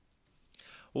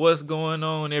What's going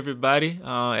on, everybody?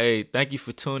 Hey, thank you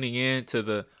for tuning in to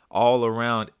the All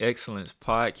Around Excellence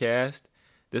podcast.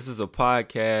 This is a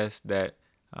podcast that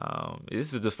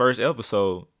this is the first ever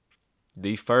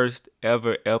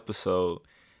episode,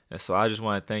 and so I just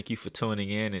want to thank you for tuning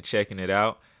in and checking it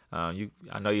out. I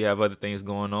know you have other things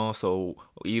going on, so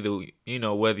either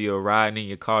whether you're riding in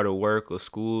your car to work or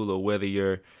school, or whether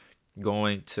you're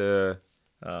going to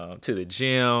the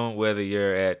gym, whether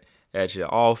you're at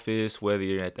your office, whether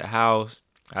you're at the house.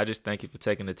 I just thank you for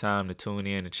taking the time to tune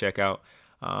in and check out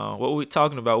what we're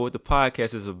talking about, what the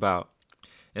podcast is about.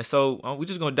 And so we're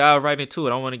just gonna dive right into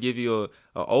it. I want to give you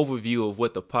a overview of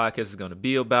what the podcast is gonna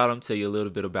be about. I'm gonna tell you a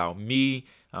little bit about me,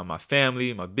 my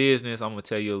family, my business. I'm gonna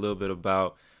tell you a little bit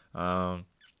about um,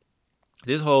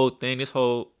 this whole thing, this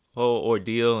whole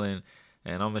ordeal, and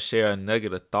I'm gonna share a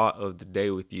nugget of thought of the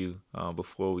day with you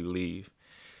before we leave.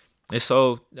 And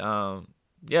so,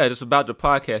 yeah, just about the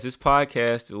podcast. This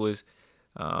podcast was,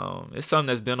 it's something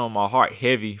that's been on my heart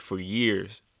heavy for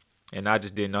years, and I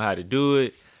just didn't know how to do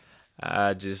it.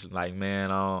 I just like,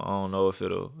 man, I don't know if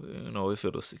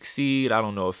it'll succeed. I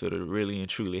don't know if it'll really and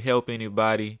truly help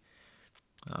anybody.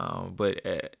 But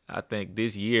I think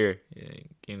this year,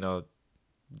 you know,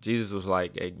 Jesus was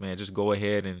like, hey, man, just go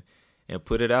ahead and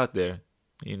put it out there.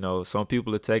 Some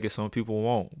people will take it, some people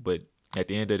won't. But at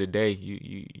the end of the day,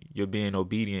 you're being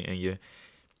obedient, and you're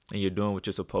doing what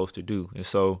you're supposed to do. And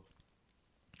so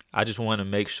I just want to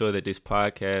make sure that this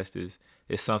podcast is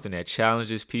something that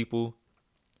challenges people.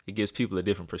 It gives people a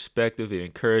different perspective. It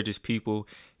encourages people.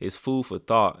 It's food for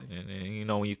thought. And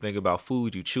when you think about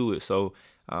food, you chew it. So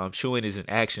chewing is an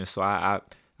action. So I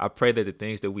pray that the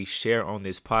things that we share on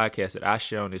this podcast, that I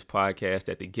share on this podcast,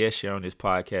 that the guests share on this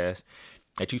podcast,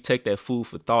 that you take that food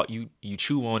for thought, you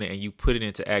chew on it, and you put it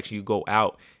into action. You go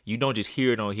out. You don't just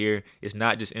hear it on here. It's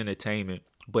not just entertainment,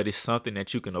 but it's something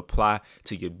that you can apply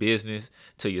to your business,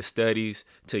 to your studies,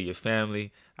 to your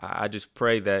family. I just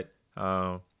pray that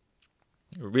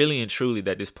really and truly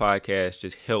that this podcast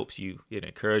just helps you. It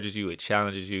encourages you. It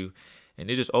challenges you. And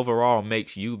it just overall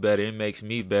makes you better. It makes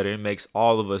me better. It makes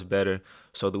all of us better,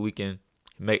 so that we can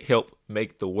help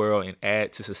make the world and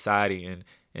add to society, and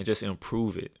just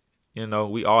improve it.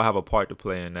 We all have a part to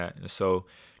play in that. And so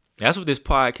that's what this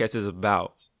podcast is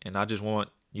about. And I just want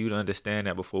you to understand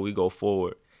that before we go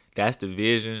forward. That's the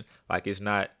vision. Like, it's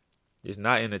not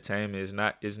entertainment.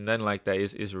 It's nothing like that.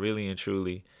 It's really and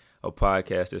truly a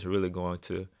podcast that's really going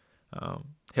to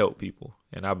help people.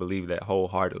 And I believe that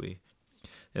wholeheartedly.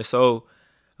 And so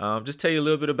just tell you a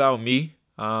little bit about me.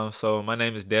 So my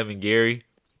name is Devin Gary.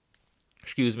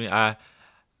 Excuse me.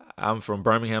 I'm from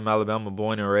Birmingham, Alabama,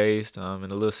 born and raised in a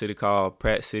little city called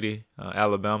Pratt City,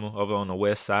 Alabama, over on the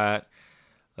west side,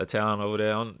 a town over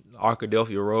there on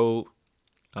Arkadelphia Road,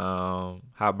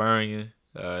 Hibernian,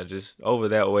 just over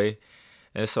that way.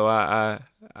 And so I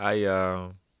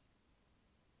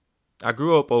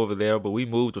grew up over there, but we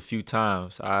moved a few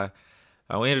times. I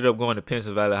ended up going to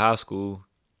Pensacola Valley High School,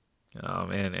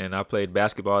 and I played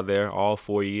basketball there all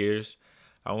 4 years.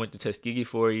 I went to Tuskegee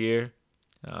for a year.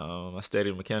 I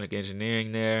studied mechanical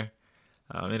engineering there.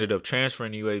 Ended up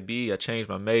transferring to UAB. I changed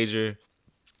my major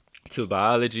to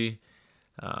biology.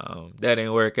 That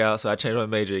didn't work out, so I changed my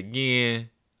major again.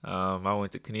 I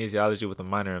went to kinesiology with a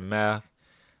minor in math.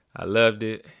 I loved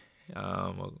it.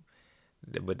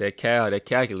 But that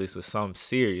calculus was something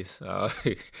serious.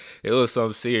 It was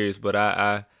something serious, but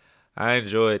I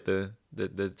enjoyed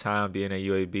the time being at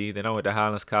UAB. Then I went to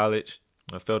Highlands College.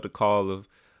 I felt the call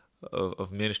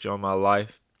of ministry on my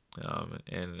life,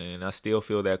 and I still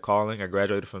feel that calling. I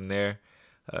graduated from there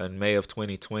in May of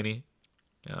 2020.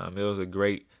 It was a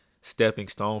great stepping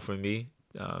stone for me.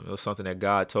 It was something that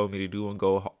God told me to do and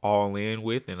go all in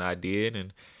with, and I did.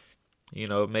 And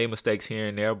made mistakes here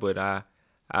and there, but I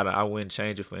wouldn't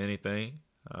change it for anything.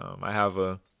 I have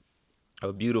a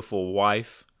beautiful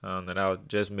wife that I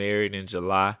just married in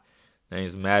July. Her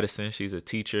name's Madison. She's a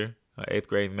teacher, an eighth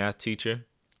grade math teacher.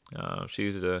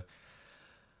 She's a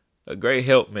great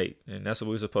helpmate, and that's what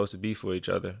we're supposed to be for each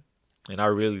other. And I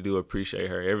really do appreciate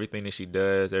her, everything that she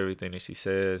does, everything that she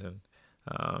says, and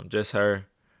just her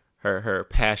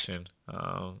passion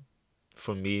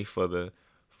for me, for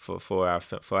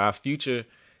our future,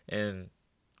 and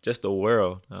just the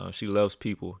world. She loves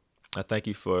people. I'm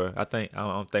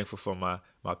thankful for my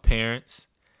parents,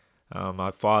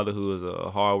 my father, who is a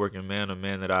hardworking man, a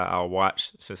man that I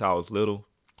watched since I was little,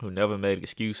 who never made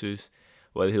excuses.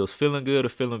 Whether he was feeling good or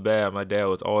feeling bad, my dad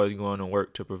was always going to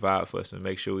work to provide for us and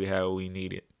make sure we had what we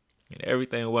needed. And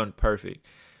everything wasn't perfect,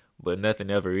 but nothing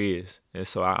ever is. And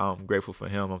so I'm grateful for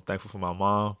him. I'm thankful for my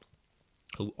mom,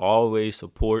 who always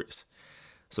supports,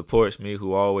 supports me,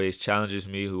 who always challenges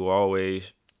me, who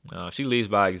always she leads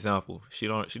by example. She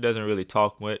doesn't really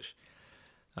talk much,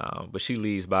 but she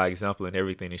leads by example in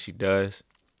everything that she does.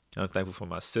 I'm thankful for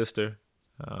my sister.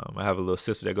 I have a little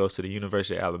sister that goes to the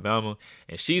University of Alabama,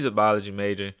 and she's a biology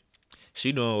major.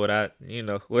 She doing what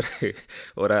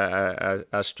what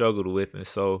I struggled with, and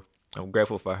so I'm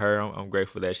grateful for her. I'm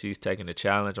grateful that she's taking the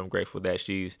challenge. I'm grateful that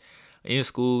she's in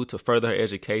school to further her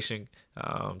education,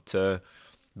 to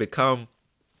become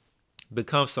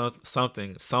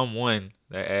someone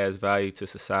that adds value to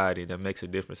society, that makes a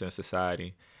difference in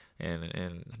society.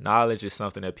 And knowledge is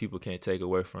something that people can't take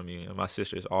away from you. And my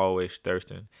sister is always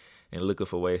thirsting and looking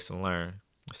for ways to learn.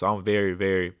 So I'm very,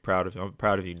 very proud of you. I'm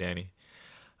proud of you, Danny.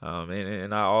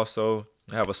 And I also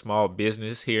have a small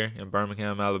business here in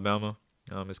Birmingham, Alabama.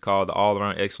 It's called the All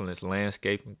Around Excellence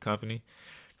Landscaping Company.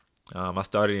 I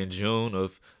started in June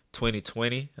of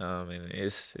 2020, and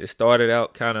it started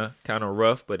out kind of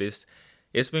rough, but it's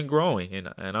been growing,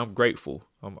 and I'm grateful.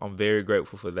 I'm very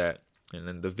grateful for that. And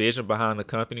then the vision behind the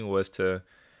company was to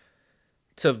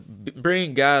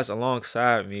bring guys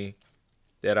alongside me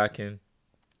that I can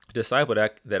disciple,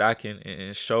 that I can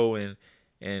and show and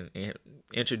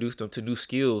introduce them to new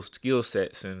skill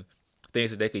sets and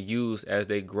things that they could use as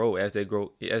they grow, as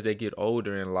they get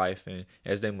older in life and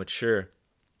as they mature.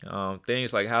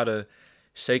 Things like how to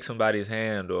shake somebody's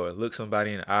hand or look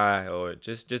somebody in the eye, or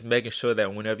just making sure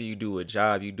that whenever you do a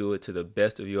job, you do it to the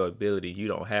best of your ability. You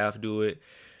don't half do it.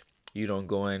 You don't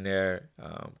go in there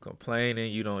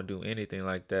complaining. You don't do anything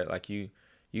like that. Like you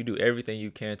do everything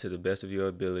you can to the best of your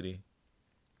ability,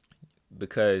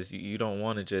 because you don't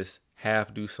want to just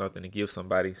half do something and give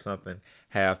somebody something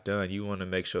half done. You want to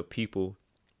make sure people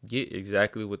get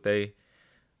exactly what they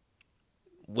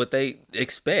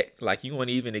expect. Like you want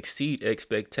to even exceed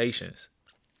expectations.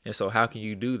 And so how can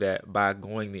you do that? By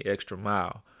going the extra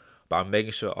mile, by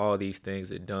making sure all these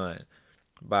things are done,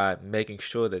 by making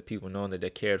sure that people know that they're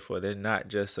cared for. They're not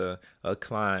just a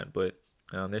client, but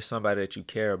there's somebody that you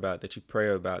care about, that you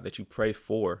pray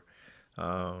for.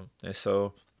 And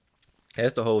so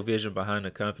that's the whole vision behind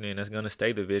the company, and that's going to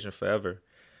stay the vision forever.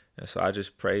 And so I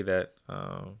just pray that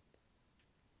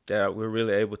that we're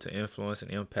really able to influence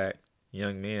and impact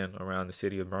young men around the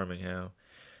city of Birmingham.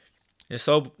 And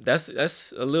so that's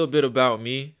a little bit about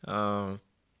me.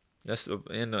 That's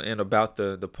about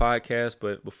the podcast.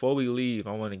 But before we leave,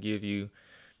 I want to give you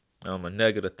a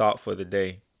nugget of thought for the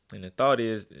day. And the thought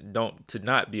is to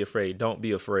not be afraid. Don't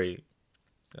be afraid.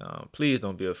 Please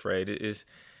don't be afraid. It is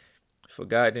for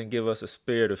God didn't give us a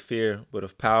spirit of fear, but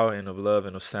of power and of love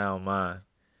and of sound mind.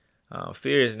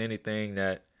 Fear isn't anything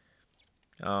that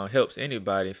helps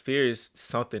anybody. Fear is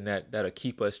something that'll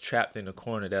keep us trapped in the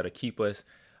corner, that'll keep us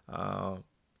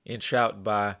entrapped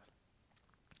by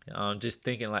just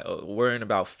thinking like worrying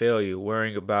about failure,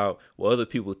 worrying about what other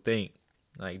people think.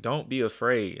 Like, don't be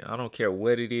afraid. I don't care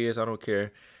what it is. I don't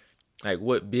care like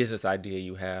what business idea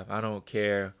you have. I don't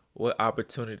care what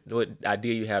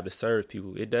idea you have to serve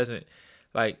people. It doesn't,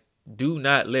 like, do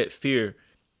not let fear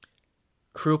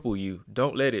cripple you.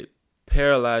 Don't let it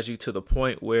paralyze you to the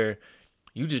point where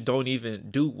you just don't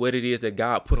even do what it is that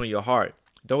God put on your heart.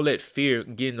 Don't let fear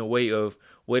get in the way of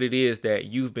what it is that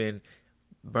you've been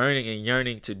burning and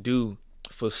yearning to do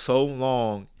for so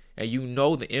long, and you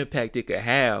know the impact it could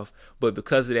have, but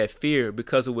because of that fear,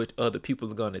 because of what other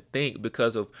people are going to think,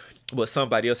 because of what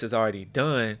somebody else has already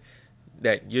done,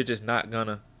 that you're just not going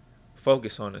to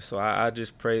focus on it. So I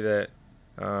just pray that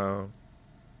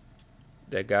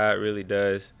that God really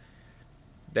does,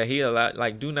 that he allowed,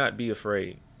 like, do not be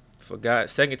afraid. For God,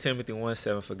 2 Timothy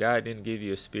 1:7, for God didn't give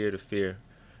you a spirit of fear,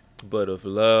 but of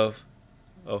love,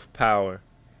 of power,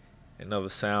 and of a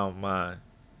sound mind.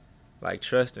 Like,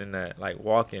 trust in that, like,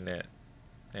 walk in that,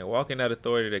 and walk in that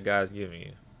authority that God's giving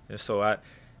you. And so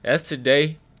that's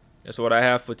today. That's what I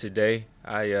have for today.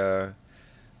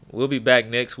 We'll be back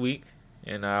next week,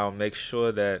 and I'll make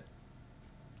sure that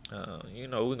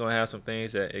we're gonna have some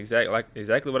things that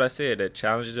exactly what I said, that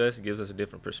challenges us, gives us a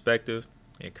different perspective,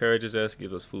 encourages us,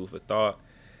 gives us food for thought.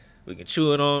 We can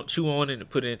chew on it and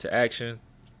put it into action.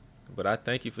 But I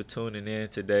thank you for tuning in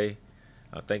today.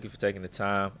 Thank you for taking the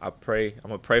time. I'm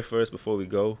gonna pray for us before we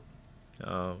go.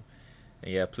 And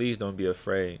yeah, please don't be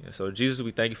afraid. And so, Jesus,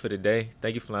 we thank you for today.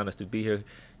 Thank you for allowing us to be here.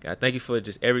 God, thank you for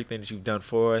just everything that you've done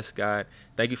for us. God,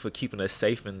 thank you for keeping us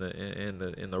safe in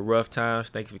the rough times.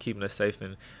 Thank you for keeping us safe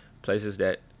in places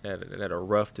that are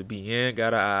rough to be in.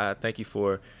 God, I thank you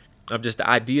for just the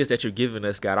ideas that you're giving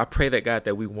us. God, I pray that, God,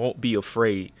 that we won't be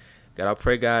afraid. God, I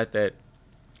pray, God, that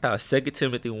 2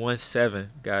 Timothy 1:7,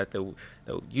 God, that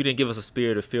you didn't give us a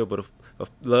spirit of fear, but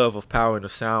of love, of power, and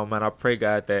of sound mind. I pray,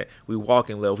 God, that we walk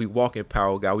in love, we walk in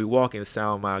power, God, we walk in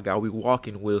sound mind, God, we walk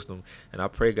in wisdom. And I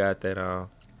pray, God, that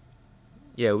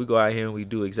yeah, we go out here and we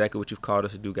do exactly what you've called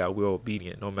us to do, God. We're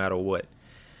obedient no matter what.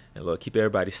 And Lord, keep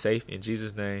everybody safe in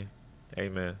Jesus' name.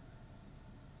 Amen.